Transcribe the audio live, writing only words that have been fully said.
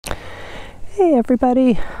Hey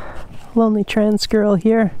everybody, Lonely Trans Girl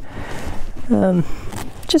here.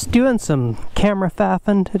 Just doing some camera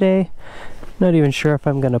faffing today. Not even sure if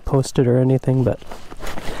I'm gonna post it or anything, but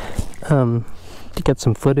to get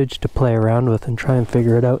some footage to play around with and try and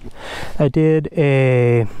figure it out. I did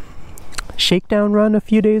a shakedown run a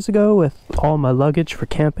few days ago with all my luggage for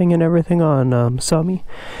camping and everything on Sami,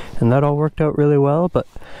 and that all worked out really well, but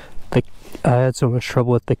I had so much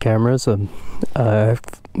trouble with the cameras and I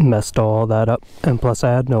messed all that up, and plus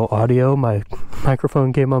I had no audio. My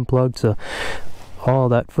microphone came unplugged, so all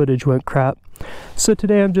that footage went crap. So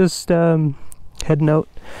today I'm just heading out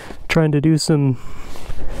trying to do some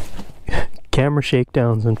camera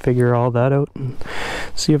shakedowns and figure all that out and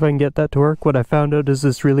see if I can get that to work. What I found out is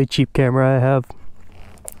this really cheap camera I have,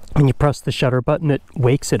 when you press the shutter button it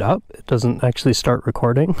wakes it up. It doesn't actually start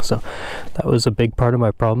recording, so that was a big part of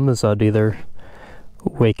my problem, is I'd either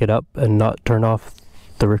wake it up and not turn off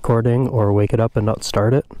the recording or wake it up and not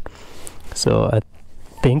start it. So I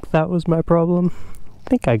think that was my problem. I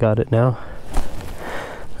think I got it now.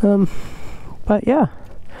 But yeah,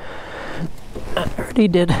 I already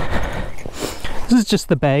did. This is just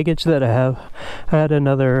the baggage that I have. I had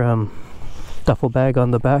another duffel bag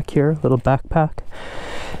on the back here, little backpack.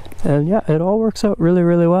 And yeah, it all works out really,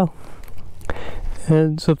 really well.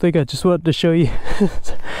 And something I just wanted to show you.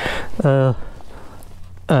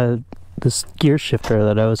 This gear shifter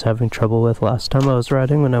that I was having trouble with last time I was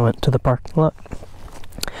riding when I went to the parking lot.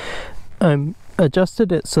 I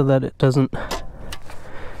adjusted it so that it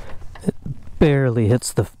barely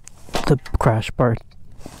hits the crash bar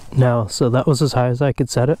now. So that was as high as I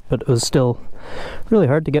could set it, but it was still really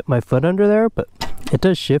hard to get my foot under there, but it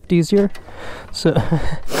does shift easier. So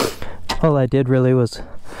all I did really was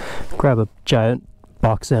grab a giant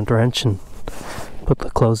box end wrench and put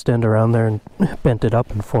the closed end around there and bent it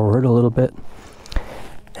up and forward a little bit.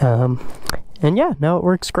 And yeah, now it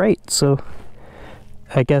works great. So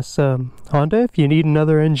I guess Honda, if you need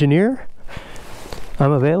another engineer,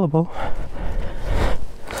 I'm available.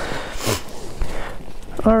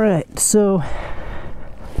 Alright, so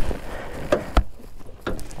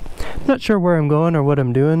not sure where I'm going or what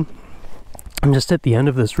I'm doing. I'm just at the end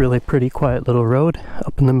of this really pretty quiet little road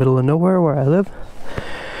up in the middle of nowhere where I live.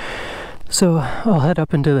 So I'll head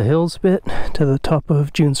up into the hills a bit to the top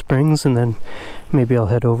of June Springs, and then maybe I'll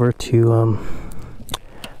head over to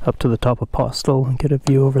up to the top of Postal and get a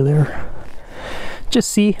view over there. Just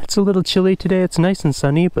see, it's a little chilly today. It's nice and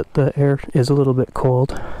sunny, but the air is a little bit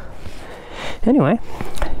cold. Anyway,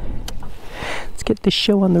 let's get this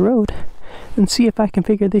show on the road and see if I can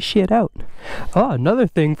figure this shit out. Oh, another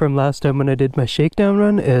thing from last time when I did my shakedown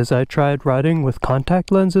run is I tried riding with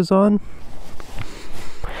contact lenses on.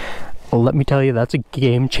 Well, let me tell you, that's a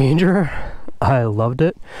game changer. I loved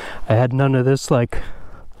it. I had none of this like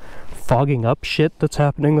fogging up shit that's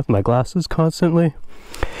happening with my glasses constantly.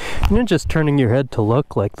 You know, just turning your head to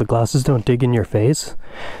look like the glasses don't dig in your face.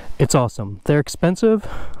 It's awesome. They're expensive,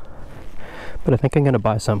 but I think I'm gonna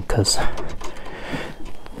buy some because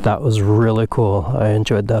that was really cool. I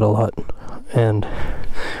enjoyed that a lot. And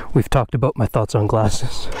we've talked about my thoughts on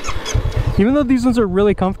glasses. Even though these ones are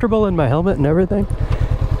really comfortable in my helmet and everything,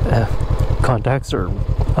 contacts are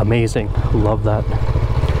amazing. Love that.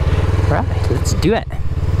 Right, let's do it.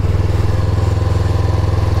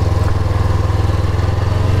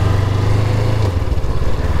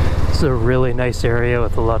 It's a really nice area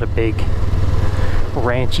with a lot of big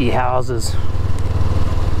ranchy houses.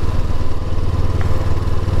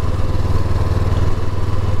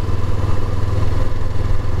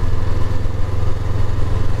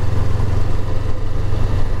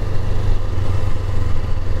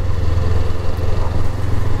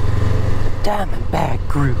 Diamondback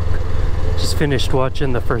Group. Just finished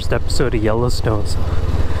watching the first episode of Yellowstone, so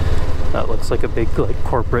that looks like a big like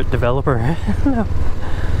corporate developer.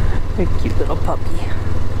 A cute little puppy.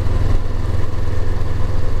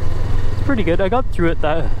 It's pretty good. I got through it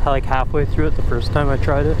like halfway through it the first time I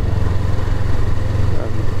tried it.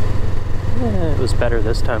 Yeah, it was better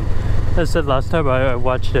this time. As I said last time I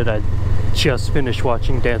watched it, I just finished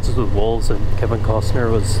watching Dances with Wolves, and Kevin Costner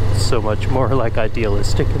was so much more like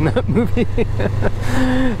idealistic in that movie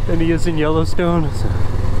than he is in Yellowstone. So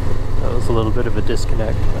that was a little bit of a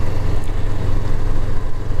disconnect. But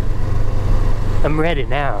I'm ready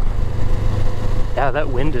now. Yeah, that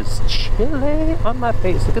wind is chilly on my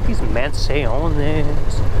face. Look at these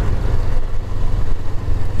mansiones.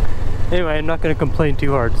 Anyway, I'm not going to complain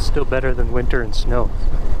too hard. It's still better than winter and snow.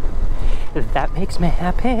 That makes me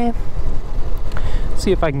happy.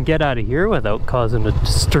 See if I can get out of here without causing a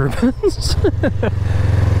disturbance. We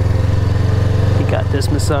got this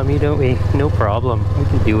Masami, don't we? No problem. We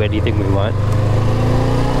can do anything we want.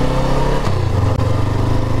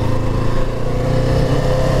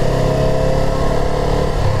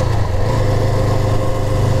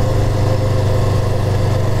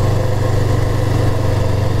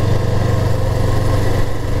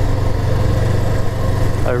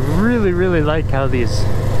 I really like how these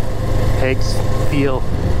pegs feel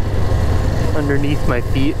underneath my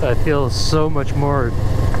feet. I feel so much more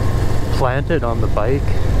planted on the bike.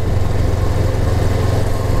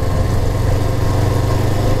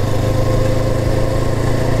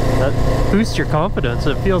 That boosts your confidence.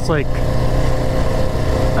 It feels like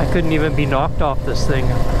I couldn't even be knocked off this thing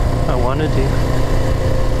if I wanted to.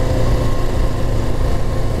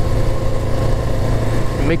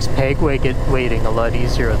 It makes peg weighting a lot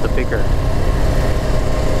easier at the bigger,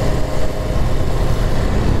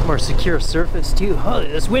 more secure surface too. Holy,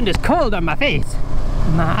 this wind is cold on my face.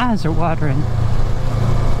 My eyes are watering.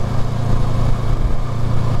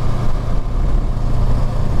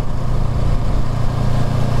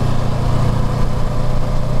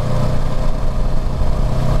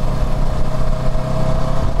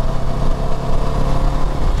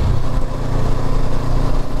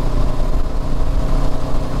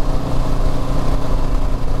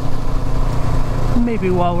 Maybe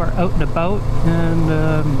while we're out and about and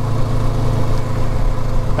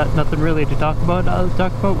got nothing really to talk about, I'll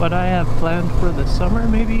talk about what I have planned for the summer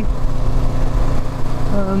maybe.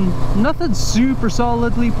 Nothing super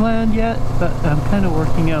solidly planned yet, but I'm kind of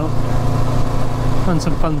working out on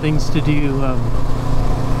some fun things to do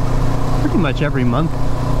pretty much every month.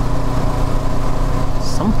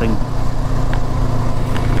 Something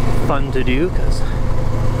fun to do, because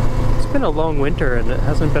it's been a long winter and it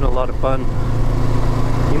hasn't been a lot of fun.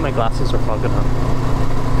 My glasses are fogging up.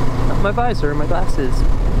 Not my visor, my glasses.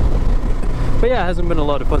 But yeah, it hasn't been a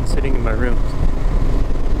lot of fun sitting in my room.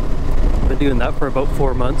 I've been doing that for about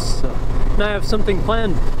 4 months. So now I have something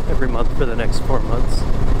planned every month for the next 4 months.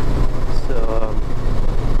 So,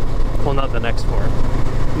 well, not the next 4.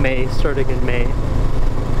 May, starting in May.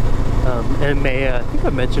 And in May, I think I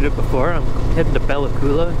mentioned it before, I'm heading to Bella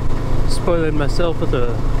Coola, spoiling myself with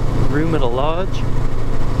a room at a lodge.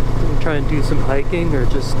 Try and do some hiking or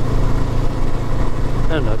just,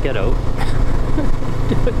 I don't know, get out.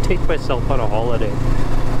 Take myself on a holiday.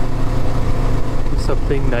 Do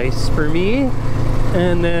something nice for me.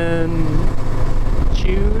 And then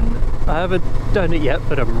June, I haven't done it yet,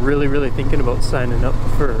 but I'm really thinking about signing up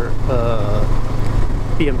for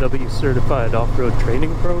BMW certified off-road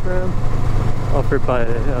training program offered by I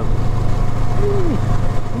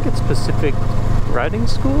think it's Pacific Riding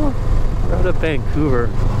School out of Vancouver.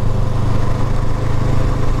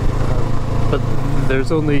 But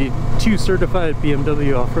there's only 2 certified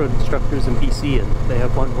BMW off-road instructors in BC, and they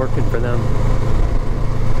have one working for them.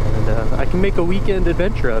 And I can make a weekend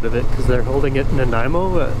adventure out of it because they're holding it in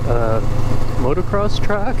Nanaimo at a motocross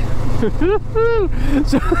track.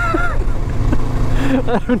 So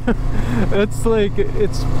I don't know. It's like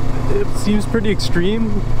it seems pretty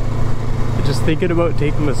extreme. Just thinking about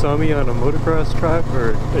taking Masami on a motocross track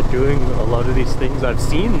or doing a lot of these things. I've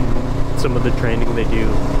seen some of the training they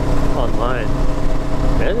do online.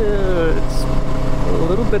 It's a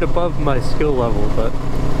little bit above my skill level, but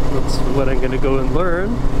that's what I'm going to go and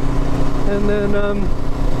learn. And then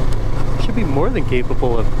should be more than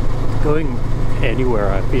capable of going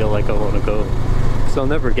anywhere I feel like I want to go. Because I'll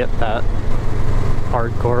never get that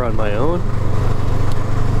hardcore on my own.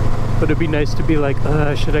 But it'd be nice to be like,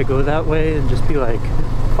 should I go that way? And just be like,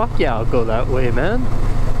 fuck yeah, I'll go that way, man.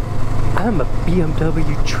 I'm a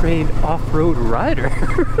BMW trained off-road rider.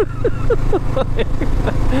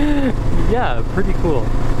 Yeah, pretty cool.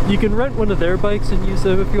 You can rent one of their bikes and use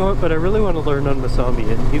them if you want, but I really want to learn on Masami,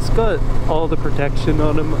 and he's got all the protection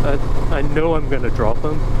on him. I know I'm going to drop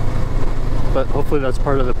him, but hopefully that's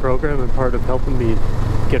part of the program and part of helping me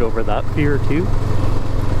get over that fear too.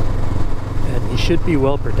 And he should be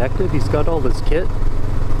well protected. He's got all this kit.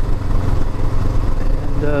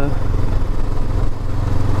 And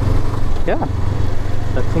yeah,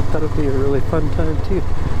 I think that'll be a really fun time too.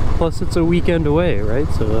 Plus it's a weekend away, right?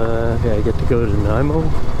 So yeah, I get to go to Nanaimo,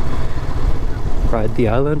 ride the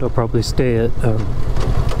island. I'll probably stay at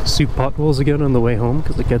Soup Potholes again on the way home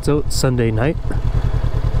because it gets out Sunday night.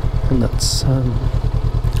 And that's a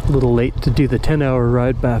little late to do the 10-hour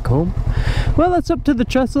ride back home. Well, that's up to the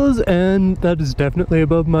Cheslas, and that is definitely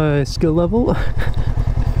above my skill level.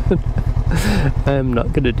 I'm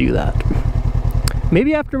not gonna do that.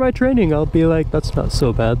 Maybe after my training I'll be like, that's not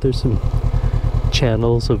so bad, there's some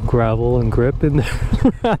channels of gravel and grip in there.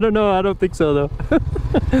 I don't know, I don't think so though.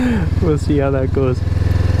 We'll see how that goes.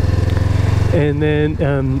 And then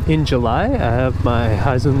in July, I have my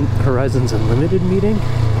Horizons Unlimited meeting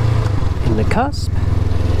in the cusp.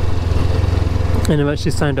 And I've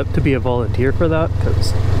actually signed up to be a volunteer for that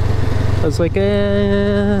because I was like,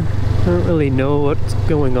 I don't really know what's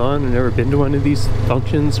going on. I've never been to one of these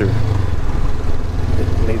functions, or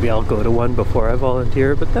maybe I'll go to one before I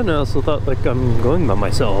volunteer. But then I also thought, like, I'm going by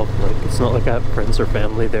myself. Like, it's not like I have friends or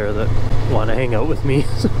family there that want to hang out with me.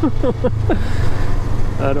 So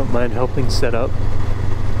I don't mind helping set up.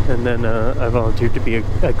 And then I volunteered to be a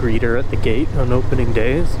greeter at the gate on opening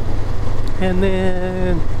days. And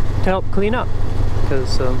then to help clean up.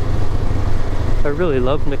 Because I really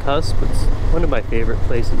love Nakusp. It's one of my favorite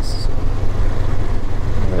places.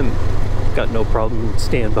 I've got no problem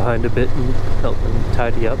staying behind a bit and helping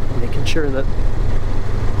tidy up and making sure that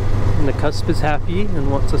Nakusp is happy and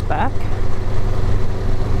wants us back.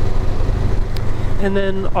 And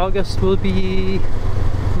then August will be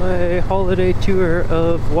my holiday tour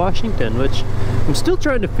of Washington, which I'm still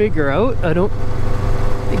trying to figure out. I don't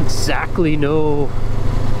exactly know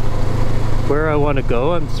where I want to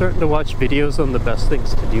go. I'm starting to watch videos on the best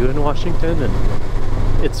things to do in Washington, and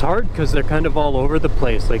it's hard because they're kind of all over the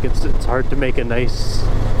place. Like, it's hard to make a nice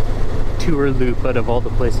tour loop out of all the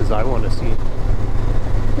places I want to see.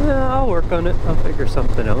 Yeah, I'll work on it. I'll figure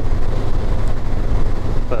something out.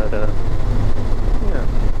 But yeah,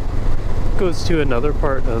 it goes to another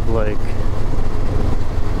part of, like,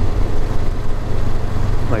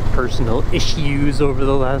 my personal issues over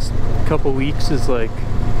the last couple weeks is like,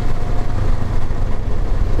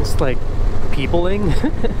 it's like peopling.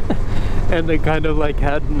 And I kind of like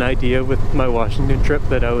had an idea with my Washington trip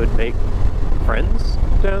that I would make friends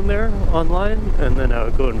down there online, and then I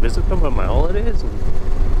would go and visit them on my holidays, and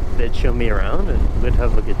they'd show me around and we'd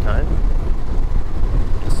have a good time.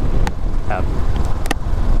 Just have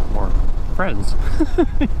more friends.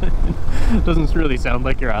 It doesn't really sound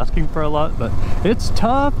like you're asking for a lot, but it's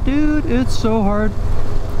tough, dude. It's so hard.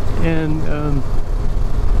 And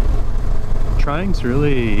trying's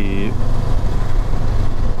really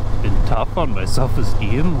been tough on my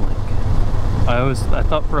self-esteem. Like, I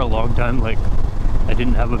thought for a long time, like, I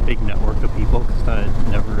didn't have a big network of people because I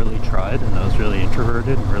had never really tried, and I was really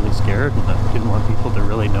introverted and really scared, and I didn't want people to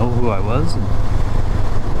really know who I was. And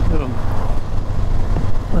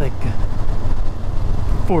like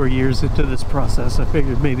 4 years into this process, I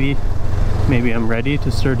figured maybe I'm ready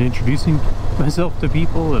to start introducing myself to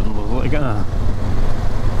people, and was like,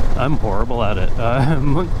 I'm horrible at it.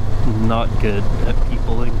 I'm not good at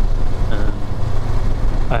peopling, and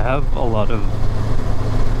I have a lot of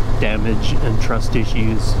damage and trust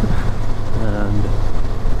issues, and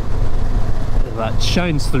that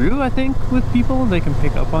shines through, I think, with people. They can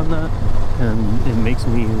pick up on that, and it makes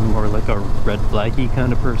me more like a red flaggy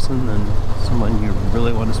kind of person than someone you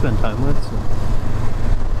really want to spend time with. So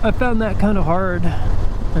I found that kind of hard.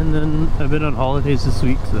 And then I've been on holidays this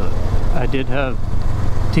week, so I did have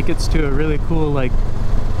tickets to a really cool, like,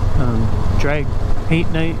 drag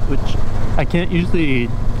paint night, which I can't usually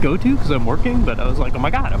go to because I'm working, but I was like, oh my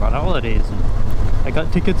god, I'm on holidays, and I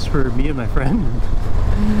got tickets for me and my friend.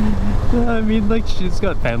 I mean, like, she's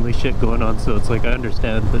got family shit going on, so it's like, I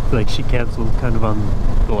understand, but like, she canceled kind of on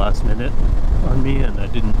the last minute on me, and I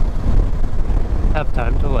didn't have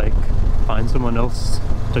time to, like, find someone else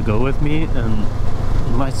to go with me, and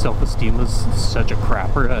my self-esteem was such a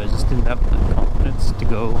crapper. I just didn't have the confidence to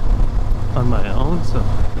go on my own, so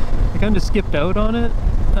I kind of skipped out on it.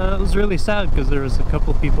 It was really sad because there was a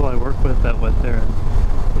couple people I work with that went there, and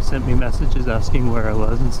they sent me messages asking where I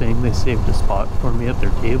was and saying they saved a spot for me at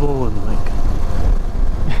their table, and like,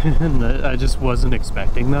 and I just wasn't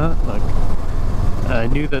expecting that. Like, I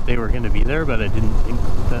knew that they were going to be there, but I didn't think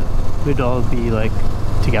that we'd all be like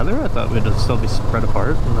together. I thought we'd still be spread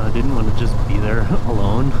apart, and I didn't want to just be there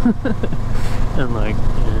alone. And like,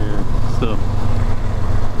 so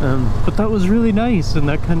but that was really nice, and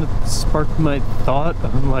that kind of sparked my thought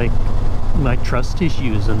on like my trust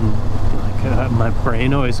issues, and like my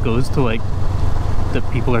brain always goes to like that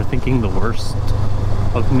people are thinking the worst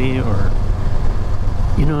of me, or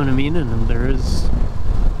you know what I mean. And there is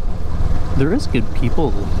good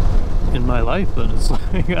people in my life, but it's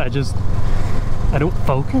like I don't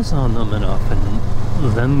focus on them enough, and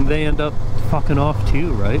then they end up fucking off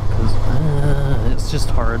too, right? Because it's just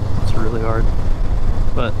hard. It's really hard.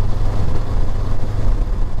 But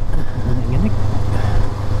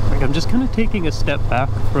I'm just kind of taking a step back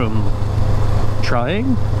from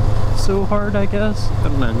trying so hard, I guess,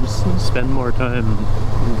 and I'm just gonna spend more time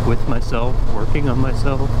with myself, working on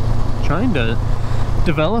myself, trying to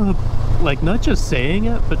develop, like, not just saying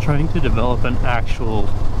it, but trying to develop an actual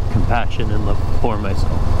compassion and love for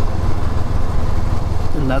myself.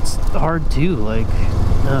 and that's hard too. Like,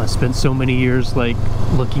 I spent so many years like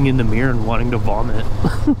looking in the mirror and wanting to vomit.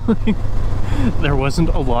 Like, there wasn't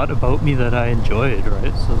a lot about me that I enjoyed,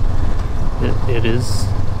 right? So it is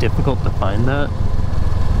difficult to find that.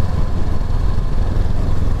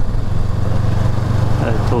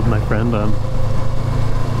 I told my friend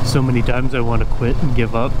so many times I want to quit and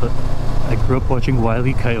give up, but I grew up watching Wile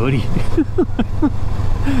E. Coyote.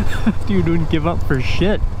 Dude wouldn't give up for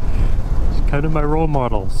shit. It's kind of my role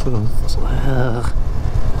model, so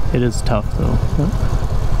it is tough though.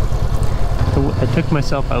 So I took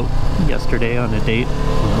myself out yesterday on a date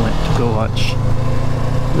and I went to go watch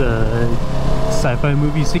the sci-fi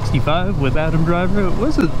movie 65 with Adam Driver. It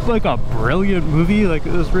wasn't like a brilliant movie, like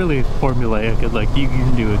it was really formulaic and like you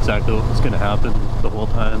can do exactly what was going to happen the whole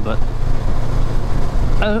time, but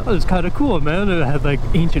it was kind of cool, man. It had like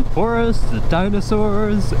ancient forests, the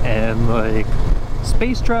dinosaurs, and like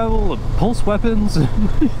space travel and pulse weapons.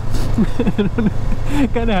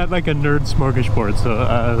 Kind of had like a nerd smorgasbord, so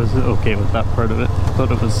I was okay with that part of it.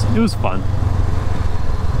 Thought it was fun.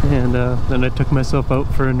 And then I took myself out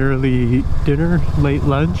for an early dinner, late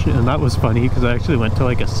lunch, and that was funny because I actually went to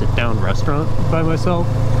like a sit-down restaurant by myself,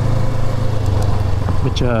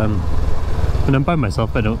 which when I'm by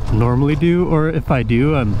myself I don't normally do, or if I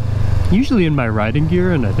do, I'm usually in my riding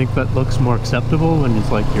gear, and I think that looks more acceptable when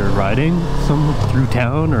it's like you're riding through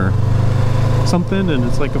town or something, and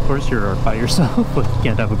it's like, of course you're by yourself, like you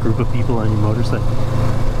can't have a group of people on your motorcycle.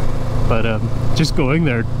 But just going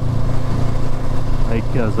there, like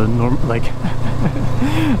as a like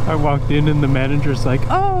I walked in and the manager's like,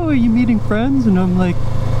 "Oh, are you meeting friends?" And I'm like,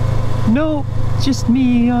 "No, just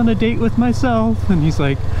me on a date with myself." And he's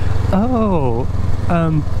like, "Oh,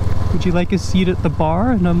 would you like a seat at the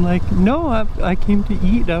bar?" And I'm like, "No, I came to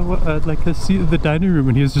eat. I'd like a seat at the dining room."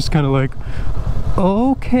 And he was just kind of like,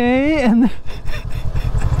 "Okay." And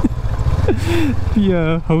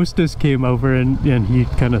the hostess came over and he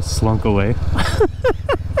kind of slunk away.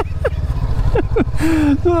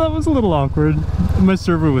 So that was a little awkward. My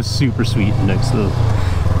server was super sweet next to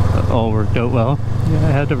it all worked out well. Yeah,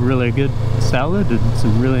 I had a really good salad and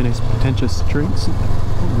some really nice pretentious drinks.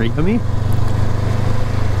 Very yummy.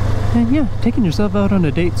 And yeah, taking yourself out on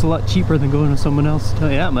a date's a lot cheaper than going with someone else, I'll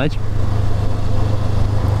tell you that much.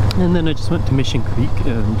 And then I just went to Mission Creek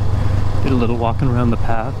and did a little walking around the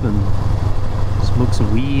path and smoked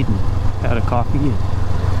some weed and had a coffee. And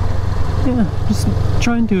yeah, just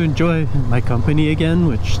trying to enjoy my company again,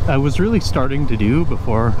 which I was really starting to do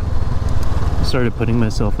before I started putting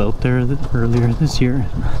myself out there earlier this year.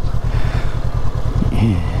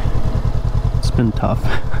 Yeah, it's been tough.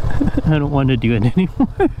 I don't want to do it anymore.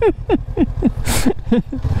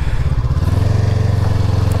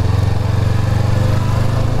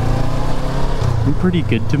 You're pretty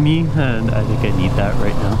good to me, and I think I need that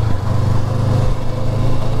right now.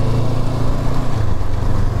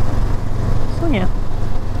 So yeah.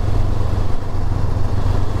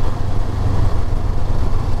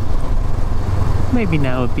 Maybe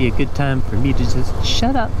now would be a good time for me to just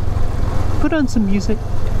shut up, put on some music,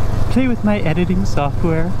 play with my editing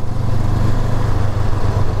software,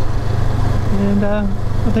 and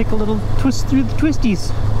I'll take a little twist through the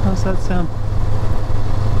twisties. How's that sound?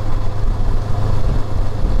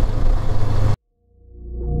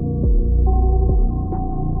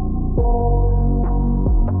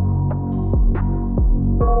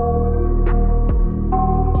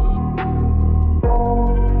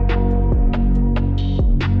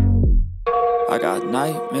 I got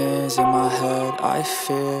nightmares in my head, I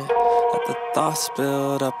fear that the thoughts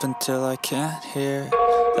build up until I can't hear,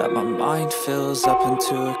 that my mind fills up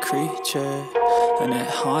into a creature, and it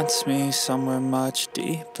haunts me somewhere much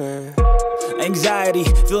deeper. Anxiety,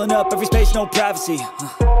 filling up every space, no privacy,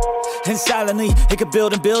 and silently, it could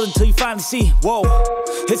build and build until you finally see, whoa,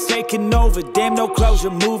 it's taking over, damn no closure,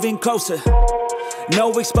 moving closer.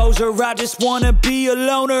 No exposure, I just wanna be a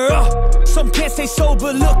loner. Some can't stay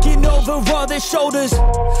sober, looking over all their shoulders,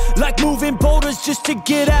 like moving boulders just to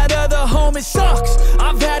get out of the home. It sucks,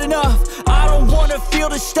 I've had enough, I don't wanna feel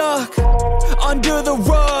the stuck under the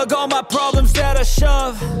rug, all my problems that I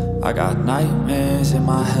shove. I got nightmares in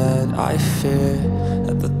my head, I fear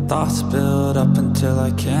that the thoughts build up until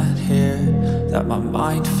I can't hear, that my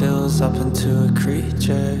mind fills up into a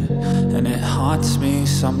creature, and it haunts me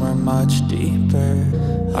somewhere much deeper.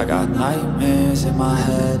 I got nightmares in my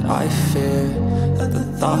head, I fear that the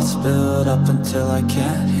thoughts build up until I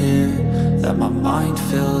can't hear, that my mind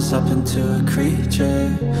fills up into a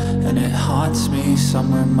creature, and it haunts me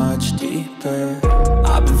somewhere much deeper.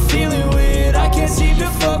 I've been feeling weird, I can't seem to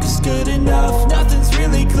focus good enough. Nothing's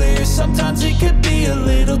really clear, sometimes it could be a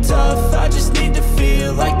little tough. I just need to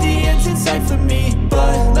feel like the end's in sight for me,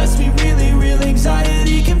 but let's be really real,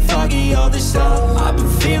 anxiety can foggy all this stuff. I've been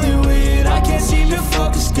feeling weird, I can't seem to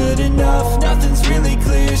focus good enough. Nothing's really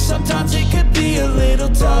clear, sometimes it could be a little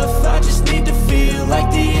tough. I just need to feel like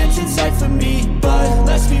the end's in sight for me, but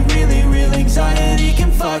let's be really real, anxiety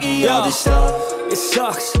can foggy all this stuff. It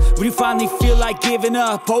sucks when you finally feel like giving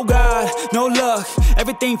up. Oh God, no luck.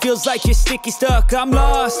 Everything feels like you're sticky stuck. I'm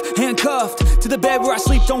lost, handcuffed to the bed where I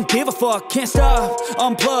sleep. Don't give a fuck, can't stop.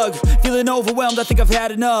 Unplug, feeling overwhelmed. I think I've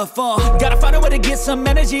had enough. Gotta find a way to get some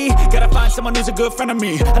energy. Gotta find someone who's a good friend of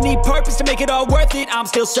me. I need purpose to make it all worth it. I'm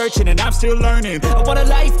still searching and I'm still learning. I want a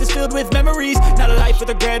life that's filled with memories, not a life with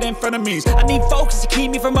regret in front of me. I need focus to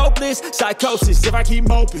keep me from hopeless psychosis if I keep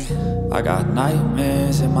moping. I got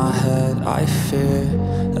nightmares in my head, I fear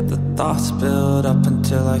that the thoughts build up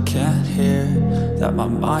until I can't hear, that my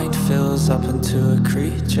mind fills up into a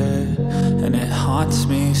creature, and it haunts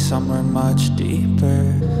me somewhere much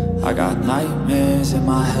deeper. I got nightmares in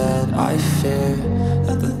my head, I fear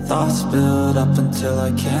that the thoughts build up until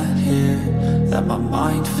I can't hear, that my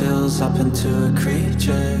mind fills up into a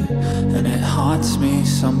creature, and it haunts me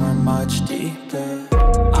somewhere much deeper.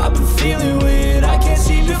 I've been feeling weird, I can't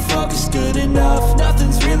seem to focus good enough.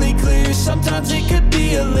 Nothing's really clear, sometimes it could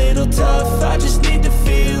be a little tough. I just need to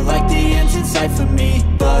feel like the end's in sight for me,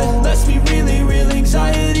 but let's be really real,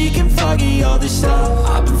 anxiety can foggy all this stuff.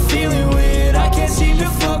 I've been feeling weird, I can't seem to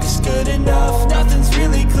focus good enough. Nothing's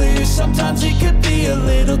really clear, sometimes it could be a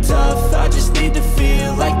little tough. I just need to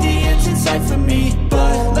feel like the end's in sight for me,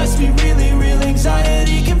 but let's be really real,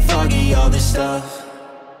 anxiety can foggy all this stuff.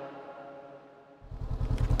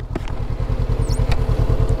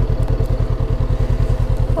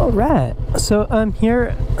 Alright, so I'm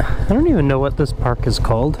here. I don't even know what this park is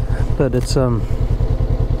called, but it's a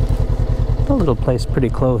little place pretty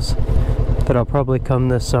close that I'll probably come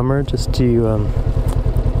this summer just to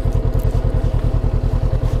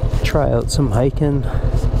try out some hiking.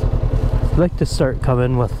 I'd like to start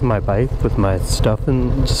coming with my bike, with my stuff,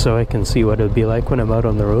 and just so I can see what it would be like when I'm out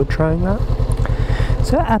on the road trying that.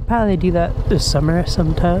 So I'll probably do that this summer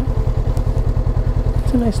sometime.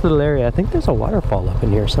 It's a nice little area. I think there's a waterfall up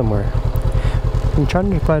in here somewhere. I'm trying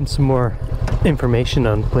to find some more information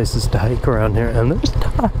on places to hike around here, and there's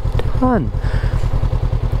a ton.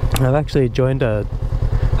 I've actually joined a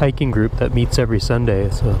hiking group that meets every Sunday,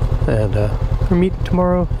 so we're meeting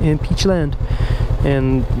tomorrow in Peachland,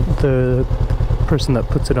 and the person that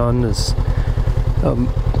puts it on is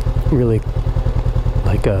really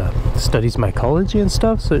like studies mycology and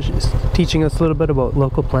stuff, so she's teaching us a little bit about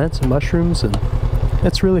local plants and mushrooms, and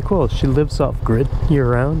it's really cool. She lives off grid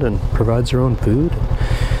year round and provides her own food.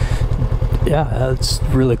 Yeah, it's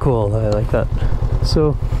really cool. I like that.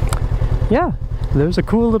 So yeah, there's a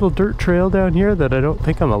cool little dirt trail down here that I don't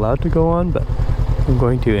think I'm allowed to go on, but I'm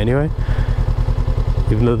going to anyway.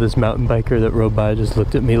 Even though this mountain biker that rode by just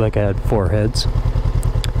looked at me like I had 4 heads.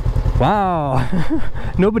 Wow,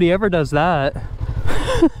 nobody ever does that.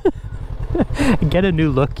 Get a new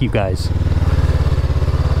look, you guys.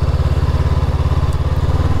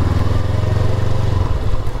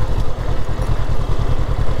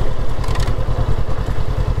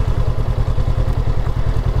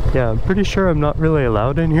 Yeah, I'm pretty sure I'm not really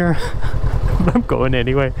allowed in here, but I'm going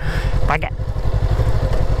anyway. Fuck it.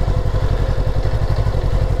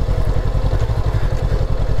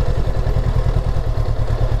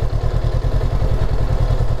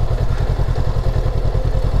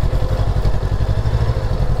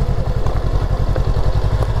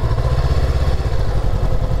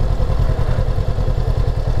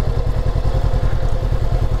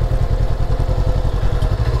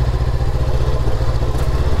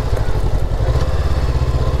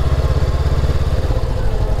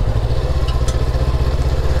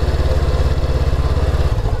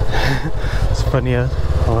 Funny,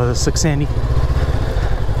 oh, this looks sandy.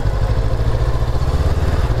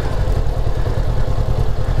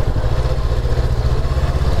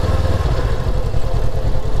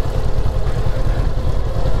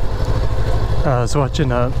 I was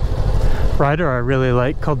watching a rider I really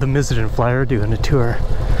like called the Mizzen Flyer doing a tour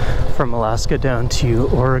from Alaska down to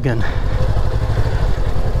Oregon.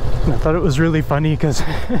 And I thought it was really funny because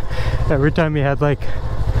every time he had like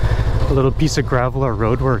a little piece of gravel or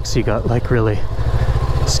roadworks, he got like really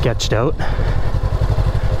sketched out.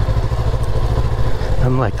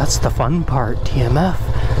 I'm like, that's the fun part, TMF.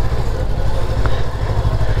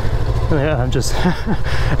 Yeah, I'm just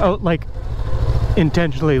out like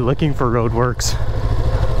intentionally looking for roadworks.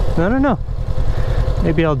 I don't know.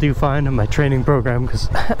 Maybe I'll do fine in my training program because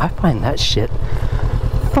I find that shit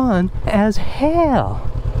fun as hell.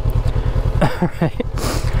 Alright.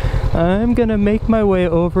 I'm gonna make my way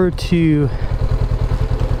over to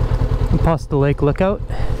Okanagan Lake Lookout.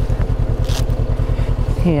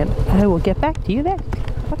 And I will get back to you then.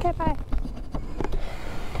 Okay, bye.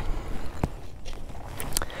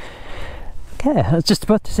 Okay, I was just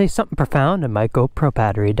about to say something profound and my GoPro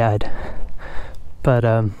battery died. But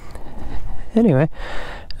anyway,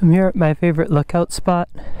 I'm here at my favorite lookout spot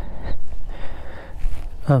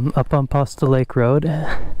up on Okanagan Lake Road,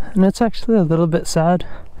 and it's actually a little bit sad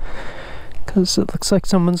because it looks like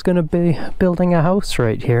someone's gonna be building a house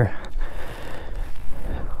right here,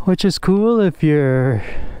 which is cool if you're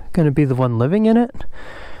gonna be the one living in it,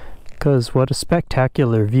 because what a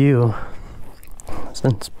spectacular view.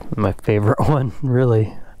 It's my favorite one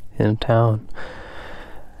really in town.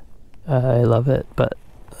 I love it, but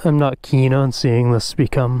I'm not keen on seeing this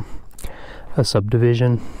become a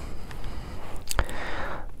subdivision.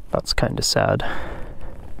 That's kind of sad.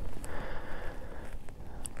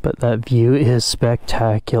 But that view is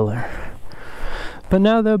spectacular. But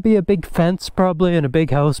now there'll be a big fence probably and a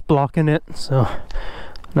big house blocking it, so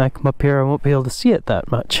when I come up here I won't be able to see it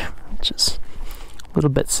that much, which is a little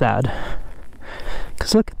bit sad.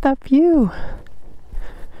 Because look at that view!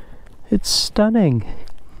 It's stunning.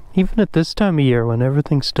 Even at this time of year when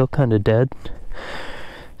everything's still kind of dead.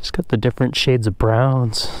 It's got the different shades of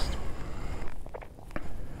browns.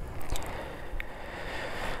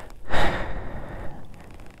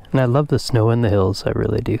 And I love the snow in the hills, I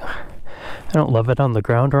really do. I don't love it on the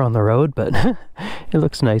ground or on the road, but it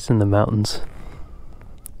looks nice in the mountains.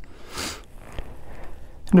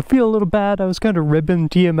 And I feel a little bad, I was kind of ribbing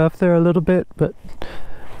TMF there a little bit, but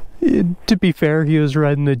to be fair, he was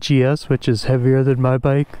riding the GS, which is heavier than my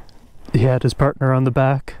bike. He had his partner on the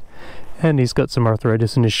back, and he's got some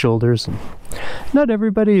arthritis in his shoulders. And not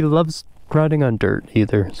everybody loves riding on dirt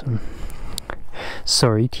either, so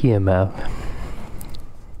sorry TMF.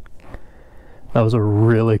 That was a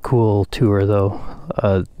really cool tour though.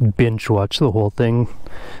 Binge watched the whole thing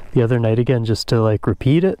the other night again just to like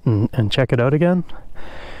repeat it and check it out again.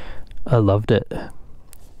 I loved it.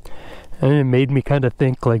 And it made me kind of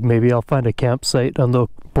think like maybe I'll find a campsite on the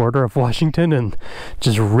border of Washington and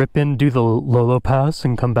just rip in, do the Lolo Pass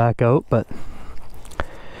and come back out, but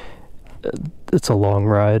it's a long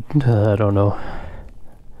ride. I don't know.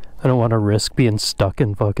 I don't want to risk being stuck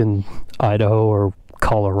in fucking Idaho or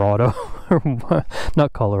Colorado. Or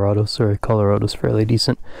not Colorado, sorry, Colorado's fairly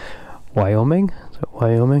decent. Wyoming? Is it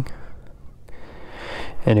Wyoming?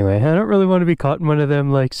 Anyway, I don't really want to be caught in one of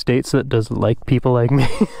them like states that doesn't like people like me.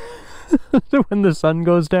 When the sun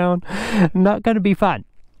goes down, not gonna be fun.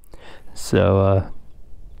 So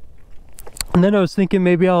and then I was thinking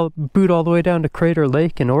maybe I'll boot all the way down to Crater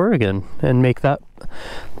Lake in Oregon and make that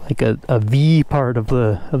like a V part of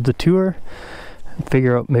the tour.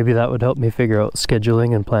 Figure out, maybe that would help me figure out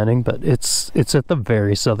scheduling and planning, but it's at the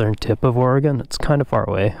very southern tip of Oregon. It's kind of far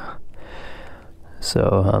away.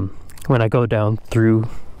 So when I go down through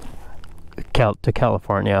to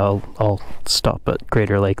California, I'll stop at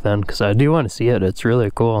Crater Lake then, because I do want to see it. It's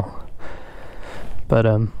really cool. But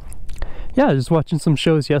yeah, I was watching some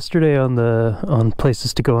shows yesterday on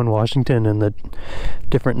places to go in Washington and the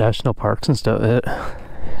different national parks and stuff.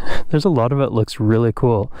 There's a lot of it looks really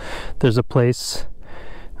cool. There's a place,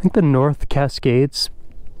 I think the North Cascades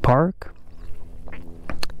Park,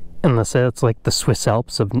 and they say it's like the Swiss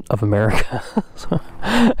Alps of America. So,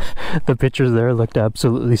 the pictures there looked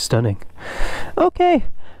absolutely stunning. Okay,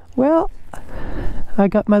 well, I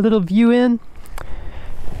got my little view in.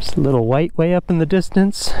 There's a little white way up in the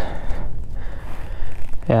distance.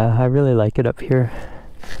 Yeah, I really like it up here.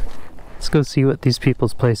 Let's go see what these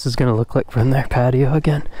people's place is gonna look like from their patio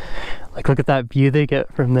again. Like, look at that view they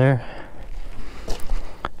get from there.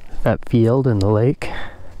 That field and the lake.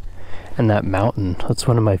 And that mountain. That's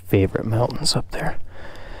one of my favorite mountains up there.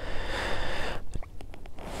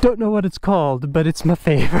 Don't know what it's called, but it's my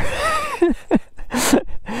favorite.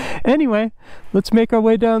 Anyway, let's make our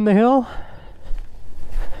way down the hill.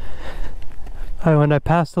 When I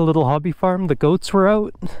passed the little hobby farm, the goats were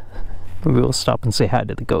out. We will stop and say hi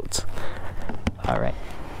to the goats. Alright.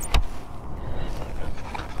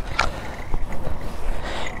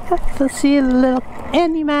 Let's see the little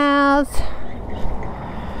animals.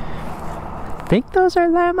 I think those are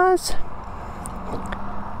llamas.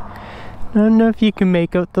 I don't know if you can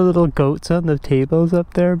make out the little goats on the tables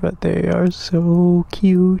up there, but they are so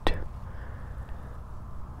cute.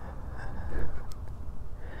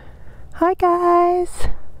 Hi guys!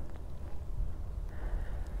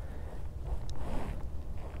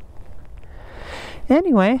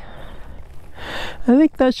 Anyway, I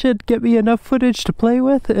think that should get me enough footage to play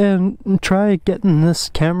with and try getting this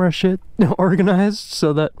camera shit organized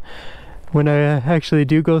so that when I actually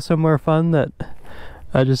do go somewhere fun that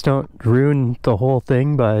I just don't ruin the whole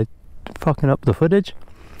thing by fucking up the footage.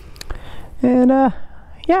 And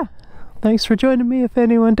yeah, thanks for joining me if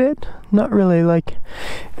anyone did. Not really like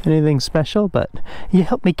anything special, but you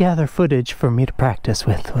helped me gather footage for me to practice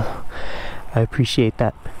with. Well, I appreciate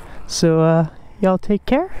that. So y'all take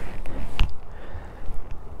care.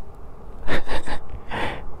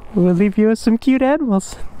 We'll leave you with some cute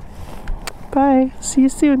animals. Bye. See you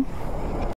soon.